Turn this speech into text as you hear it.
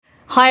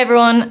Hi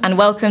everyone, and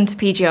welcome to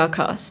PGR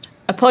Cast,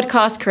 a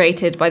podcast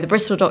created by the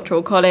Bristol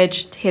Doctoral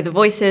College to hear the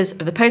voices of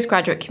the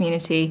postgraduate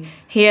community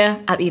here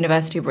at the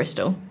University of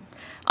Bristol.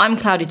 I'm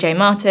Claudia J.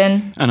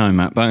 Martin. And I'm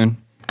Matt Bone.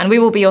 And we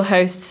will be your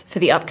hosts for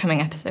the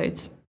upcoming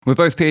episodes. We're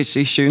both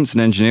PhD students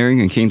in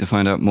engineering and keen to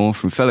find out more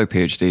from fellow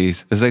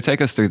PhDs as they take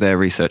us through their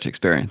research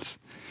experience.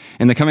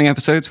 In the coming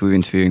episodes, we'll be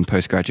interviewing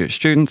postgraduate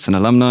students and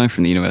alumni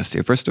from the University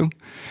of Bristol,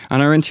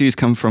 and our interviews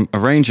come from a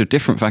range of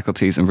different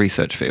faculties and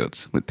research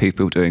fields, with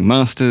people doing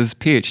masters,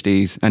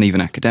 PhDs, and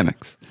even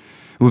academics.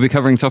 We'll be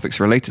covering topics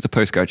related to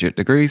postgraduate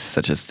degrees,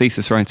 such as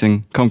thesis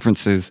writing,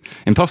 conferences,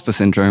 imposter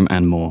syndrome,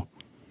 and more.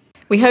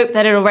 We hope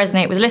that it'll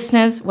resonate with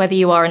listeners, whether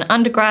you are an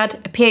undergrad,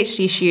 a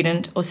PhD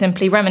student, or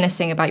simply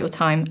reminiscing about your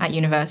time at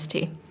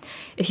university.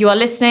 If you are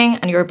listening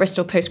and you're a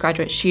Bristol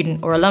postgraduate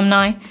student or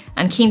alumni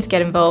and keen to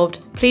get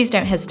involved, please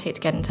don't hesitate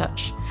to get in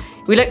touch.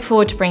 We look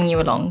forward to bringing you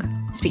along.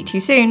 Speak to you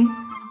soon.